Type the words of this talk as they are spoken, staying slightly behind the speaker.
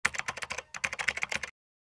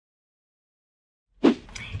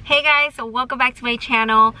Hey guys, so welcome back to my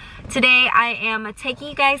channel. Today I am taking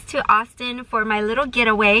you guys to Austin for my little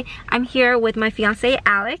getaway. I'm here with my fiance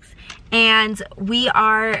Alex and we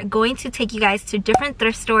are going to take you guys to different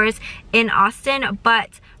thrift stores in Austin,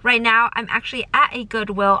 but right now I'm actually at a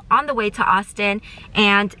Goodwill on the way to Austin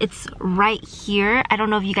and it's right here. I don't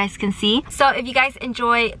know if you guys can see. So if you guys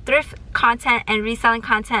enjoy thrift content and reselling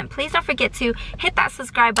content, please don't forget to hit that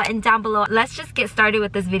subscribe button down below. Let's just get started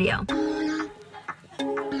with this video.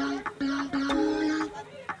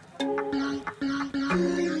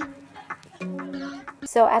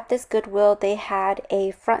 So at this Goodwill, they had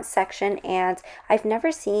a front section and I've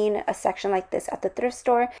never seen a section like this at the thrift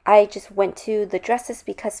store. I just went to the dresses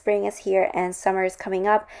because spring is here and summer is coming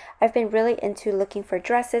up. I've been really into looking for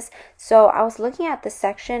dresses. So I was looking at this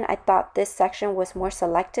section. I thought this section was more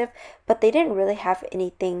selective, but they didn't really have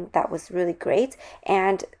anything that was really great.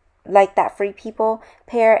 And like that Free People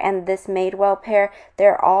pair and this Madewell pair,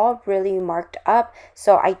 they're all really marked up.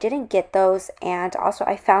 So I didn't get those. And also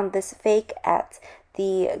I found this fake at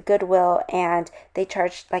the Goodwill and they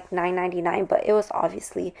charged like $9.99, but it was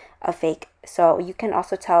obviously a fake. So you can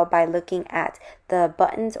also tell by looking at the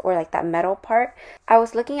buttons or like that metal part. I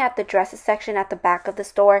was looking at the dresses section at the back of the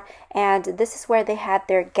store and this is where they had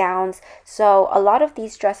their gowns. So a lot of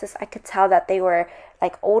these dresses I could tell that they were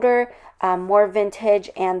like older, more vintage,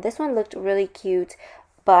 and this one looked really cute,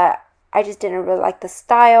 but I just didn't really like the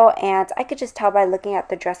style and I could just tell by looking at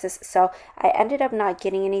the dresses. So I ended up not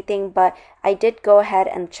getting anything, but I did go ahead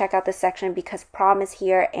and check out the section because prom is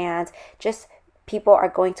here and just people are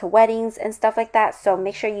going to weddings and stuff like that. So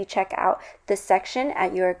make sure you check out this section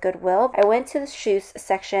at your Goodwill. I went to the shoes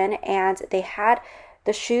section and they had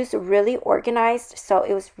the shoes really organized, so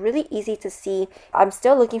it was really easy to see. I'm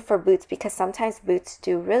still looking for boots because sometimes boots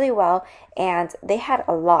do really well, and they had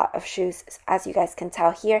a lot of shoes, as you guys can tell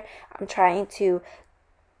here. I'm trying to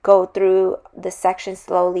go through the section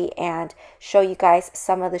slowly and show you guys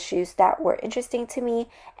some of the shoes that were interesting to me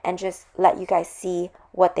and just let you guys see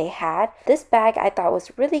what they had. This bag I thought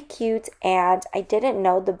was really cute and I didn't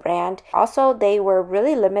know the brand. Also, they were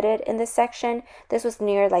really limited in this section. This was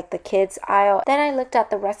near like the kids aisle. Then I looked at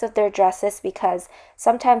the rest of their dresses because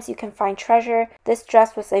sometimes you can find treasure. This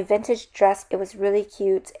dress was a vintage dress. It was really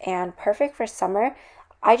cute and perfect for summer.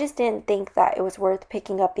 I just didn't think that it was worth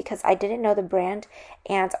picking up because I didn't know the brand.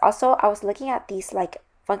 And also I was looking at these like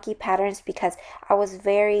funky patterns because I was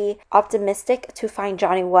very optimistic to find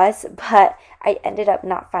Johnny Was, but I ended up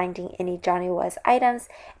not finding any Johnny Was items.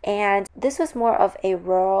 And this was more of a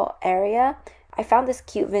rural area. I found this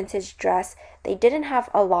cute vintage dress. They didn't have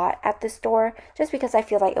a lot at the store just because I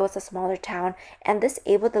feel like it was a smaller town. And this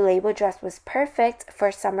Able to Label dress was perfect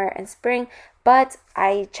for summer and spring, but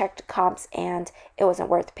I checked comps and it wasn't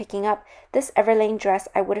worth picking up. This Everlane dress,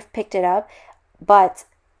 I would have picked it up, but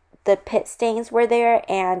the pit stains were there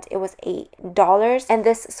and it was $8. And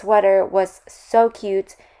this sweater was so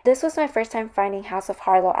cute. This was my first time finding House of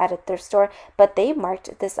Harlow at a thrift store, but they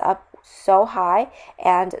marked this up so high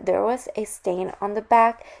and there was a stain on the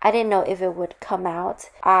back. I didn't know if it would come out.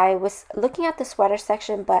 I was looking at the sweater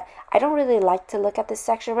section, but I don't really like to look at this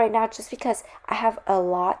section right now just because I have a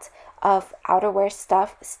lot of outerwear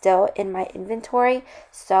stuff still in my inventory.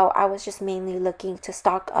 So I was just mainly looking to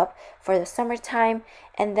stock up for the summertime.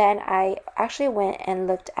 And then I actually went and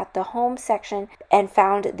looked at the home section and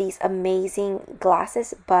found these amazing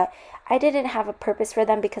glasses, but I didn't have a purpose for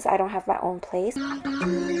them because I don't have my own place.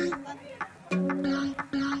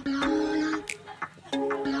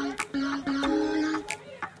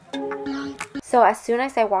 So as soon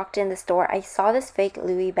as I walked in the store, I saw this fake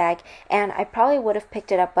Louis bag and I probably would have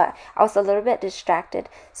picked it up, but I was a little bit distracted.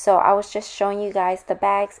 So I was just showing you guys the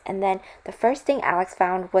bags, and then the first thing Alex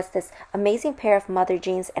found was this amazing pair of mother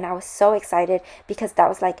jeans, and I was so excited because that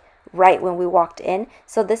was like right when we walked in.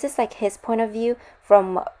 So this is like his point of view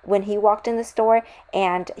from when he walked in the store,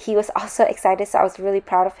 and he was also excited, so I was really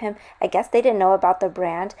proud of him. I guess they didn't know about the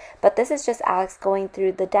brand, but this is just Alex going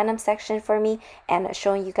through the denim section for me and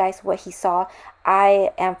showing you guys what he saw.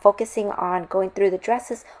 I am focusing on going through the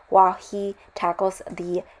dresses while he tackles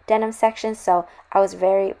the denim section, so I was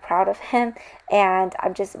very proud of him and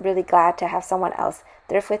I'm just really glad to have someone else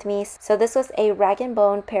thrift with me. So this was a Rag &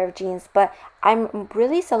 Bone pair of jeans, but I'm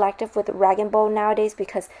really selective with Rag & Bone nowadays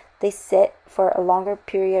because they sit for a longer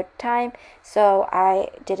period of time, so I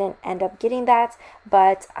didn't end up getting that,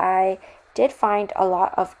 but I did find a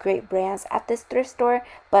lot of great brands at this thrift store,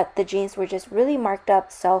 but the jeans were just really marked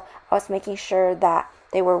up, so I was making sure that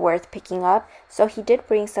they were worth picking up. So he did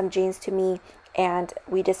bring some jeans to me and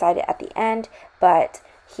we decided at the end, but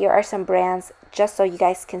here are some brands just so you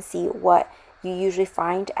guys can see what you usually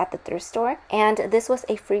find at the thrift store. And this was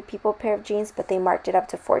a Free People pair of jeans, but they marked it up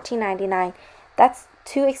to $14.99. That's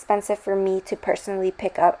too expensive for me to personally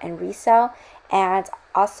pick up and resell. And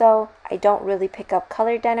also, I don't really pick up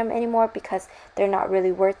color denim anymore because they're not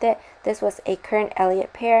really worth it. This was a Current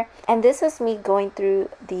Elliott pair. And this was me going through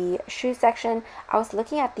the shoe section. I was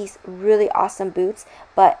looking at these really awesome boots,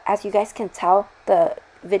 but as you guys can tell, the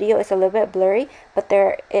video is a little bit blurry, but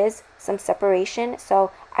there is some separation,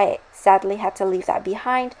 so I sadly had to leave that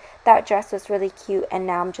behind. That dress was really cute, and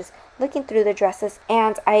now I'm just looking through the dresses,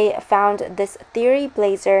 and I found this Theory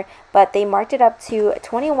blazer, but they marked it up to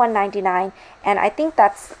 $21.99, and I think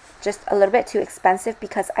that's just a little bit too expensive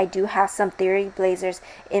because I do have some Theory blazers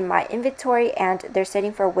in my inventory and they're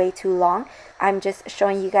sitting for way too long. I'm just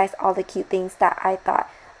showing you guys all the cute things that I thought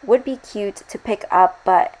would be cute to pick up,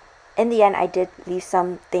 but in the end I did leave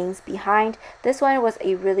some things behind. This one was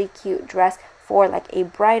a really cute dress for like a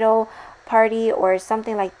bridal party or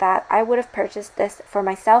something like that. I would have purchased this for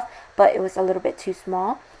myself, but it was a little bit too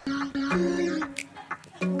small.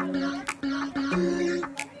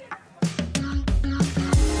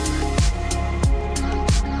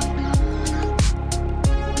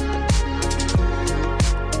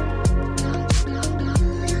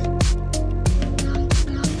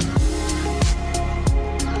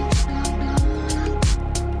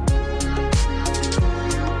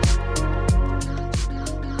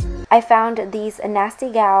 I found these Nasty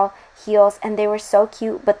Gal heels and they were so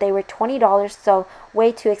cute, but they were $20, so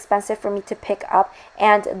way too expensive for me to pick up.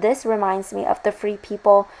 And this reminds me of the Free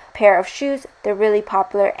People pair of shoes. They're really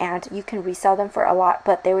popular and you can resell them for a lot,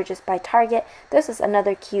 but they were just by Target. This was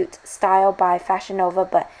another cute style by Fashion Nova,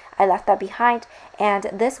 but I left that behind. And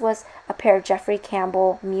this was a pair of Jeffrey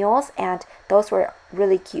Campbell mules, and those were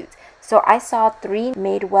really cute. So I saw 3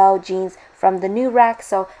 Madewell jeans from the new rack,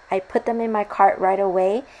 so I put them in my cart right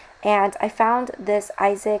away. And I found this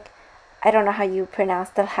Isaac, I don't know how you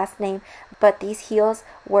pronounce the last name, but these heels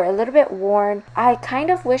were a little bit worn. I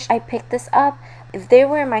kind of wish I picked this up. If they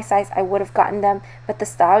were in my size, I would have gotten them, but the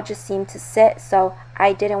style just seemed to sit, so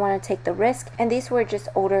I didn't want to take the risk. And these were just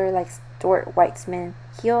older, like Stuart Weitzman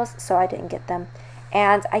heels, so I didn't get them.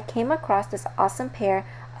 And I came across this awesome pair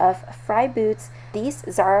of Frye boots. These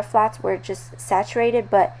Zara flats were just saturated,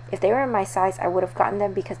 but if they were in my size, I would have gotten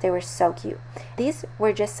them because they were so cute. These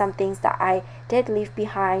were just some things that I did leave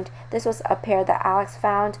behind. This was a pair that Alex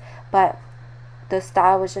found, but the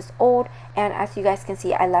style was just old. And as you guys can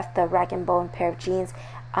see, I left the Rag & Bone pair of jeans.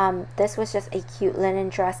 This was just a cute linen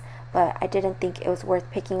dress, but I didn't think it was worth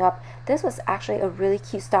picking up. This was actually a really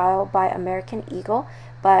cute style by American Eagle,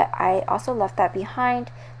 but I also left that behind.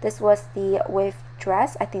 This was the wave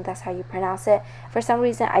dress, I think that's how you pronounce it. For some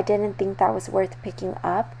reason I didn't think that was worth picking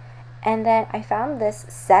up. And then I found this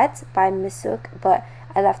set by Misuk, but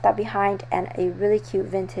I left that behind, and a really cute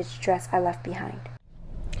vintage dress I left behind.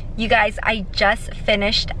 You guys, I just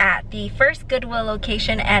finished at the first Goodwill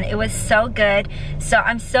location and it was so good. So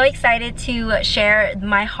I'm so excited to share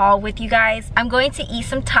my haul with you guys. I'm going to eat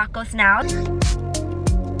some tacos now.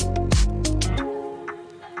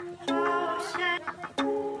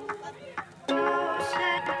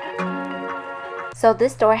 So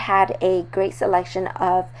this store had a great selection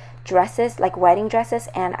of dresses, like wedding dresses,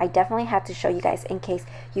 and I definitely had to show you guys in case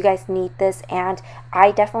you guys need this. And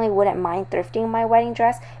I definitely wouldn't mind thrifting my wedding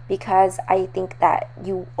dress because I think that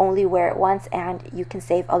you only wear it once and you can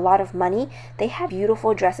save a lot of money. They had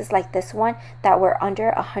beautiful dresses like this one that were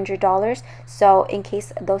under $100. So in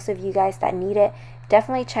case those of you guys that need it,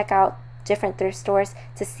 definitely check out different thrift stores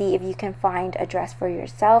to see if you can find a dress for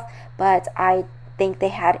yourself. But I think they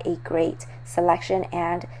had a great selection,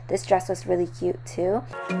 and this dress was really cute too.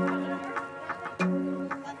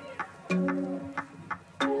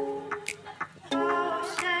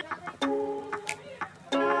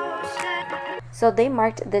 So they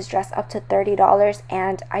marked this dress up to $30,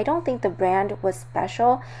 and I don't think the brand was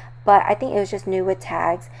special, but I think it was just new with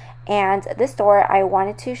tags. And this store, I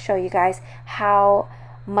wanted to show you guys how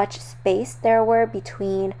much space there were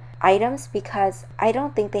between items because I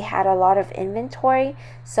don't think they had a lot of inventory,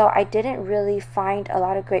 so I didn't really find a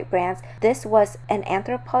lot of great brands. This was an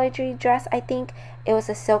Anthropologie dress, I think. It was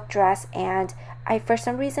a silk dress, and for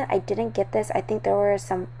some reason I didn't get this. I think there were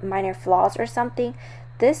some minor flaws or something.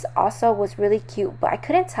 This also was really cute, but I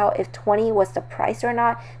couldn't tell if 20 was the price or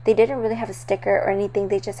not. They didn't really have a sticker or anything,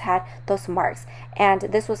 they just had those marks. And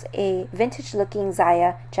this was a vintage looking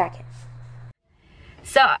Zaya jacket.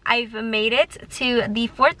 So I've made it to the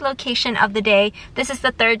 4th location of the day. This is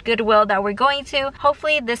the 3rd Goodwill that we're going to.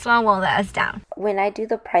 Hopefully this one won't let us down. when I do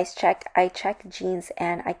the price check, I check jeans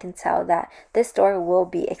and I can tell that this store will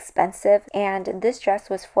be expensive. And this dress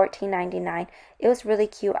was $14.99. It was really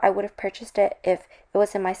cute. I would have purchased it if it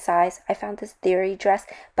was in my size. I found this Theory dress,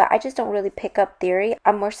 but I just don't really pick up Theory.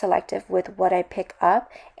 I'm more selective with what I pick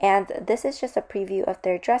up. And this is just a preview of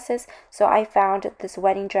their dresses. So I found this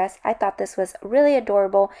wedding dress. I thought this was really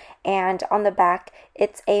adorable. And on the back,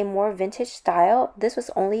 it's a more vintage style. This was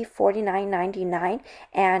only $49.99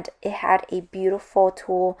 and it had a beautiful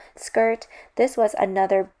tulle skirt. This was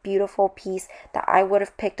another beautiful piece that I would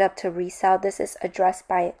have picked up to resell. This is a dress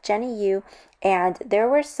by Jenny Yu. And there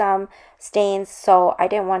were some stains, so I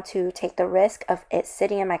didn't want to take the risk of it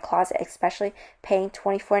sitting in my closet, especially paying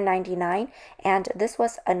 $24.99. And this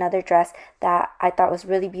was another dress that I thought was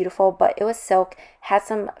really beautiful, but it was silk, had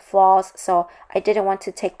some flaws, so I didn't want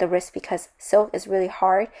to take the risk because silk is really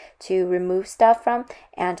hard to remove stuff from.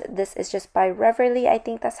 And this is just by Reverly, I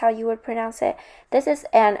think that's how you would pronounce it. This is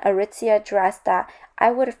an Aritzia dress that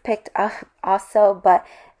I would have picked up also, but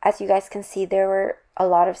as you guys can see, there were a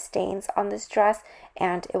lot of stains on this dress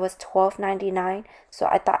and it was $12.99, so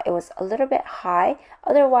I thought it was a little bit high.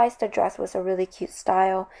 Otherwise, the dress was a really cute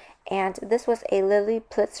style. And this was a Lily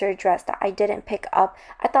Plitzer dress that I didn't pick up.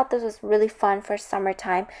 I thought this was really fun for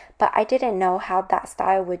summertime, but I didn't know how that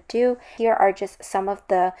style would do. Here are just some of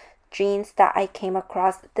the jeans that I came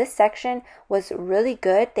across. This section was really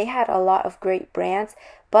good. They had a lot of great brands,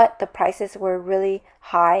 but the prices were really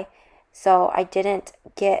high, so I didn't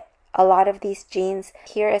get a lot of these jeans.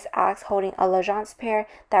 Here is Alex holding a L'Agence pair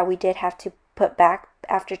that we did have to put back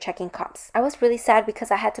after checking comps. I was really sad because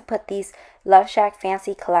I had to put these Love Shack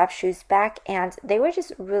Fancy collab shoes back, and they were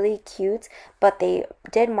just really cute, but they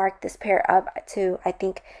did mark this pair up to I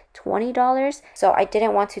think $20, so I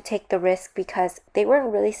didn't want to take the risk because they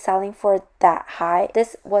weren't really selling for that high.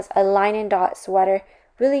 This was a line and dot sweater,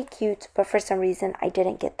 really cute, but for some reason I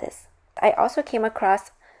didn't get this. I also came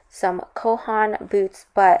across some Kohan boots,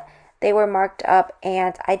 but they were marked up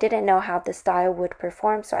and I didn't know how the style would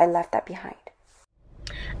perform, so I left that behind.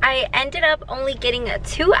 I ended up only getting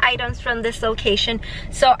 2 items from this location,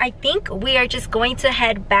 so I think we are just going to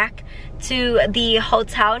head back to the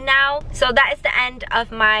hotel now. So that is the end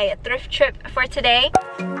of my thrift trip for today.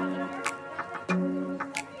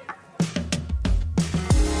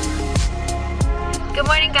 Good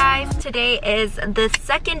morning, guys. Today is the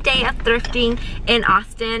second day of thrifting in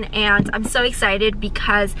Austin and I'm so excited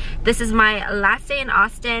because this is my last day in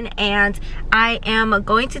Austin and I am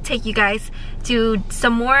going to take you guys to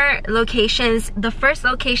some more locations. The first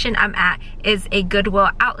location I'm at is a Goodwill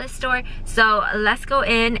outlet store, so let's go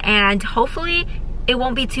in and hopefully it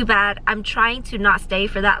won't be too bad. I'm trying to not stay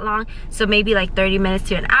for that long, so maybe like 30 minutes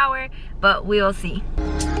to an hour, but we will see.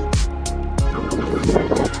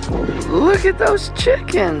 Look at those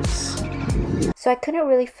chickens! So I couldn't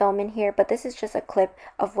really film in here, but this is just a clip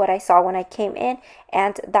of what I saw when I came in,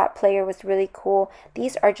 and that player was really cool.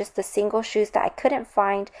 These are just the single shoes that I couldn't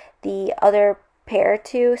find the other pair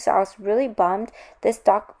to, so I was really bummed. This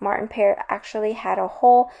Doc Marten pair actually had a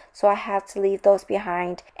hole, so I had to leave those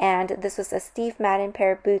behind. And this was a Steve Madden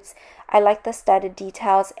pair of boots. I like the studded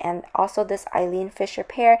details, and also this Eileen Fisher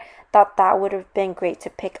pair. Thought that would have been great to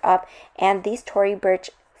pick up. And these Tory Burch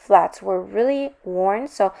flats were really worn,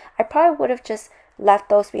 so I probably would have just left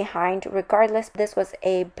those behind. Regardless, this was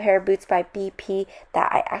a pair of boots by BP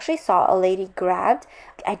that I actually saw a lady grabbed.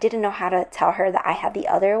 I didn't know how to tell her that I had the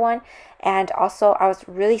other one, and also I was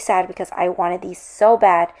really sad because I wanted these so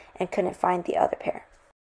bad and couldn't find the other pair.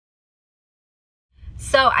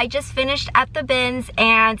 So I just finished at the bins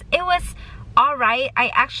and it was alright.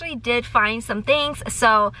 I actually did find some things,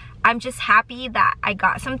 so I'm just happy that I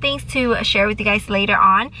got some things to share with you guys later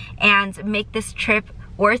on and make this trip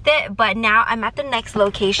worth it. But now I'm at the next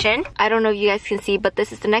location. I don't know if you guys can see, but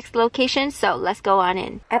this is the next location, so let's go on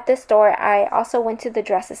in. At this store, I also went to the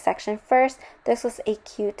dresses section first. This was a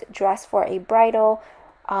cute dress for a bridal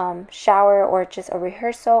shower or just a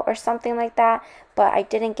rehearsal or something like that, but I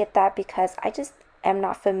didn't get that because I just am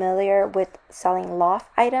not familiar with selling loft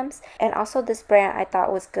items. And also this brand I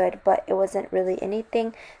thought was good, but it wasn't really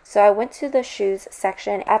anything, so I went to the shoes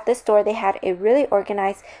section. At this store they had a really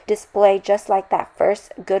organized display just like that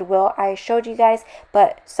first Goodwill I showed you guys,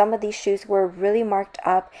 but some of these shoes were really marked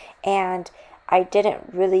up and I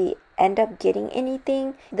didn't really end up getting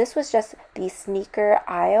anything. This was just the sneaker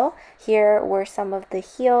aisle. Here were some of the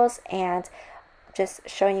heels and just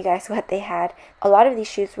showing you guys what they had. A lot of these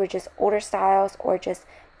shoes were just older styles or just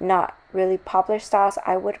not really popular styles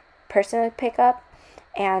I would personally pick up.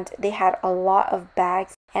 And they had a lot of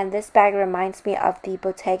bags, and this bag reminds me of the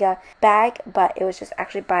Bottega bag, but it was just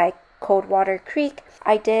actually by Coldwater Creek.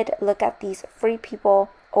 I did look at these Free People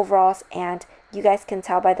overalls, and you guys can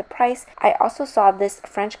tell by the price. I also saw this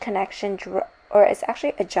French Connection, or it's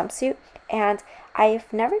actually a jumpsuit, and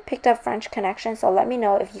I've never picked up French Connection, so let me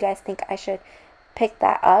know if you guys think I should pick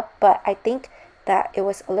that up, but I think that it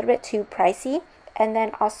was a little bit too pricey. And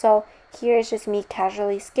then also here is just me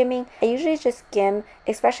casually skimming. I usually just skim,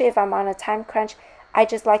 especially if I'm on a time crunch. I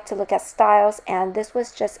just like to look at styles, and this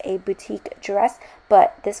was just a boutique dress,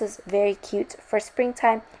 but this was very cute for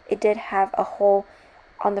springtime. It did have a hole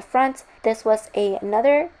on the front. This was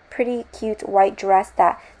another pretty cute white dress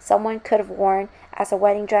that someone could have worn as a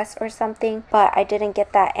wedding dress or something, but I didn't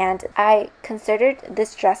get that, and I considered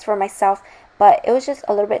this dress for myself, but it was just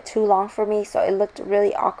a little bit too long for me, so it looked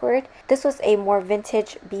really awkward. This was a more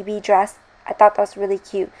vintage BB dress. I thought that was really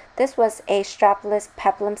cute. This was a strapless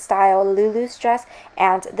peplum style Lulu's dress,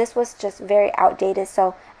 and this was just very outdated,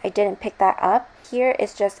 so I didn't pick that up. Here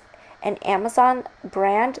is just an Amazon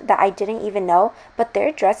brand that I didn't even know, but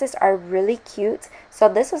their dresses are really cute. So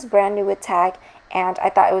this was brand new with tag, and I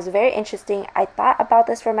thought it was very interesting. I thought about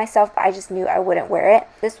this for myself, but I just knew I wouldn't wear it.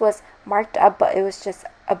 This was marked up, but it was just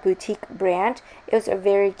a boutique brand. It was a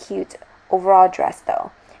very cute overall dress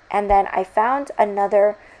though. And then I found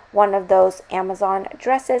another one of those Amazon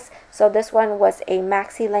dresses. So this one was a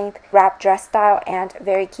maxi length wrap dress style and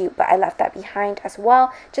very cute, but I left that behind as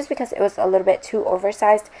well just because it was a little bit too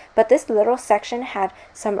oversized. But this little section had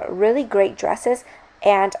some really great dresses,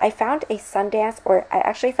 and I found a Sundance, or I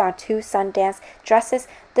actually found two Sundance dresses.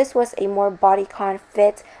 This was a more bodycon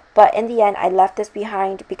fit, but in the end I left this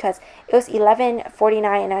behind because it was $11.49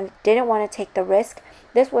 and I didn't want to take the risk.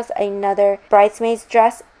 This was another bridesmaid's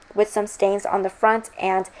dress with some stains on the front,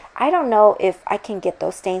 and I don't know if I can get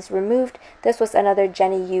those stains removed. This was another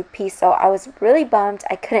Jenny U piece, so I was really bummed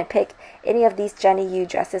I couldn't pick any of these Jenny U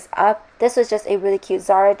dresses up. This was just a really cute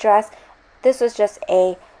Zara dress. This was just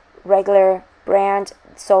a regular brand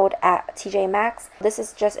sold at TJ Maxx. This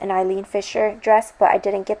is just an Eileen Fisher dress, but I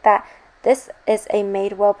didn't get that. This is a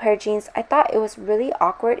Madewell pair of jeans. I thought it was really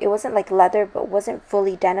awkward. It wasn't like leather, but wasn't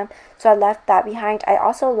fully denim, so I left that behind. I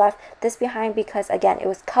also left this behind because, again, it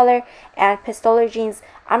was color, and Pistoler jeans,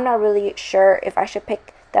 I'm not really sure if I should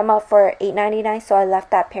pick them up for $8.99, so I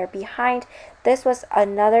left that pair behind. This was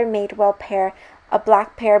another Madewell pair, a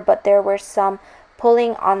black pair, but there were some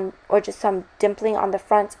pulling on, or just some dimpling on the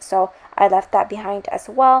front, so I left that behind as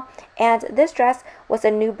well. And this dress was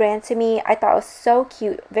a new brand to me. I thought it was so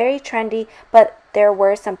cute, very trendy, but there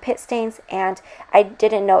were some pit stains, and I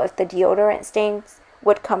didn't know if the deodorant stains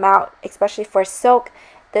would come out, especially for silk.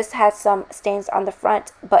 This had some stains on the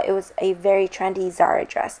front, but it was a very trendy Zara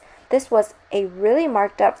dress. This was a really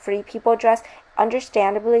marked up Free People dress.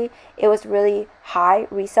 Understandably, it was really high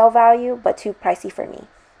resale value, but too pricey for me.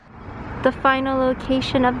 The final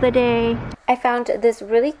location of the day. I found this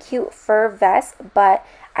really cute fur vest, but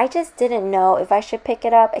I just didn't know if I should pick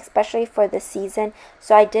it up, especially for the season,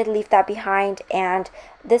 so I did leave that behind. And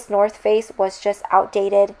this North Face was just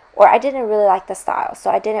outdated, or I didn't really like the style,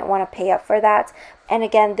 so I didn't want to pay up for that. And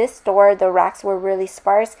again, this store, the racks were really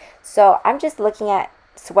sparse, so I'm just looking at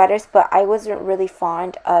sweaters, but I wasn't really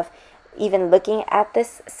fond of even looking at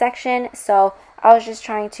this section, so I was just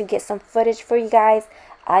trying to get some footage for you guys.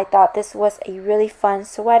 I thought this was a really fun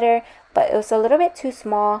sweater, but it was a little bit too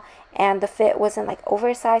small, and the fit wasn't like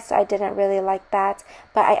oversized, so I didn't really like that.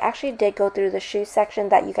 But I actually did go through the shoe section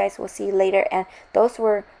that you guys will see later, and those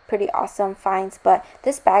were pretty awesome finds. But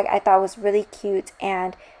this bag I thought was really cute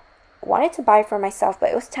and wanted to buy for myself,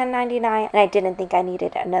 but it was $10.99 and I didn't think I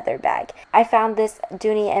needed another bag. I found this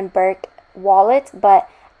Dooney and Burke wallet, but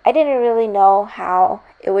I didn't really know how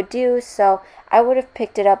it would do, so I would have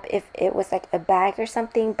picked it up if it was like a bag or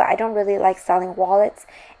something, but I don't really like selling wallets.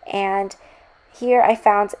 And here I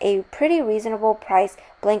found a pretty reasonable price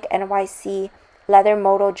Blink NYC leather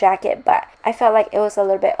moto jacket, but I felt like it was a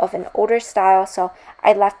little bit of an older style, so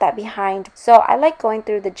I left that behind. So I like going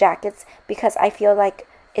through the jackets because I feel like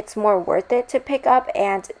it's more worth it to pick up,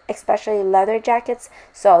 and especially leather jackets,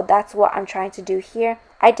 so that's what I'm trying to do here.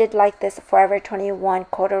 I did like this Forever 21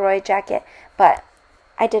 corduroy jacket, but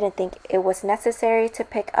I didn't think it was necessary to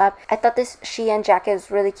pick up. I thought this Shein jacket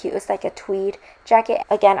was really cute. It's like a tweed jacket.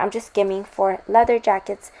 Again, I'm just skimming for leather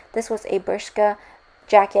jackets. This was a Bershka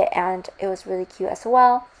jacket and it was really cute as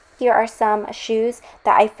well. Here are some shoes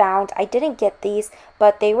that I found. I didn't get these,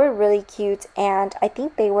 but they were really cute and I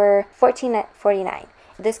think they were $14.49.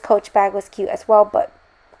 This Coach bag was cute as well, but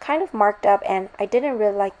kind of marked up and I didn't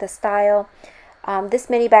really like the style. This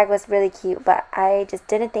mini bag was really cute, but I just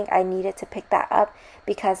didn't think I needed to pick that up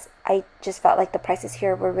because I just felt like the prices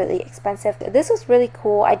here were really expensive. This was really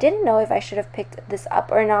cool. I didn't know if I should have picked this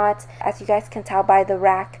up or not. As you guys can tell by the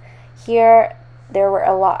rack here, there were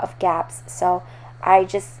a lot of gaps, so I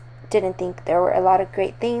just didn't think there were a lot of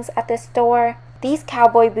great things at this store. These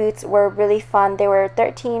cowboy boots were really fun. They were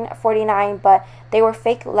 $13.49, but they were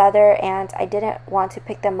fake leather and I didn't want to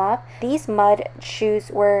pick them up. These mud shoes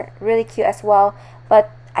were really cute as well, but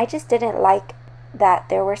I just didn't like that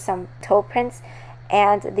there were some toe prints,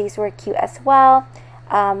 and these were cute as well.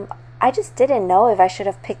 I just didn't know if I should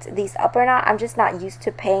have picked these up or not. I'm just not used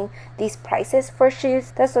to paying these prices for shoes.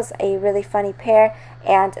 This was a really funny pair,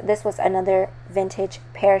 and this was another vintage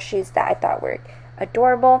pair of shoes that I thought were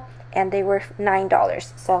adorable, and they were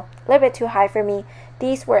 $9, so a little bit too high for me.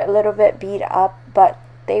 These were a little bit beat up, but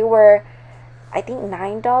they were, I think,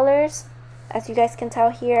 $9, as you guys can tell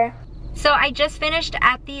here. So I just finished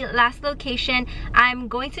at the last location. I'm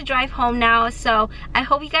going to drive home now, so I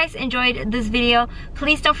hope you guys enjoyed this video.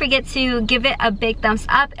 Please don't forget to give it a big thumbs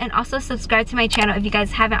up and also subscribe to my channel if you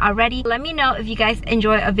guys haven't already. Let me know if you guys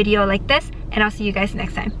enjoy a video like this, and I'll see you guys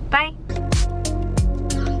next time. Bye!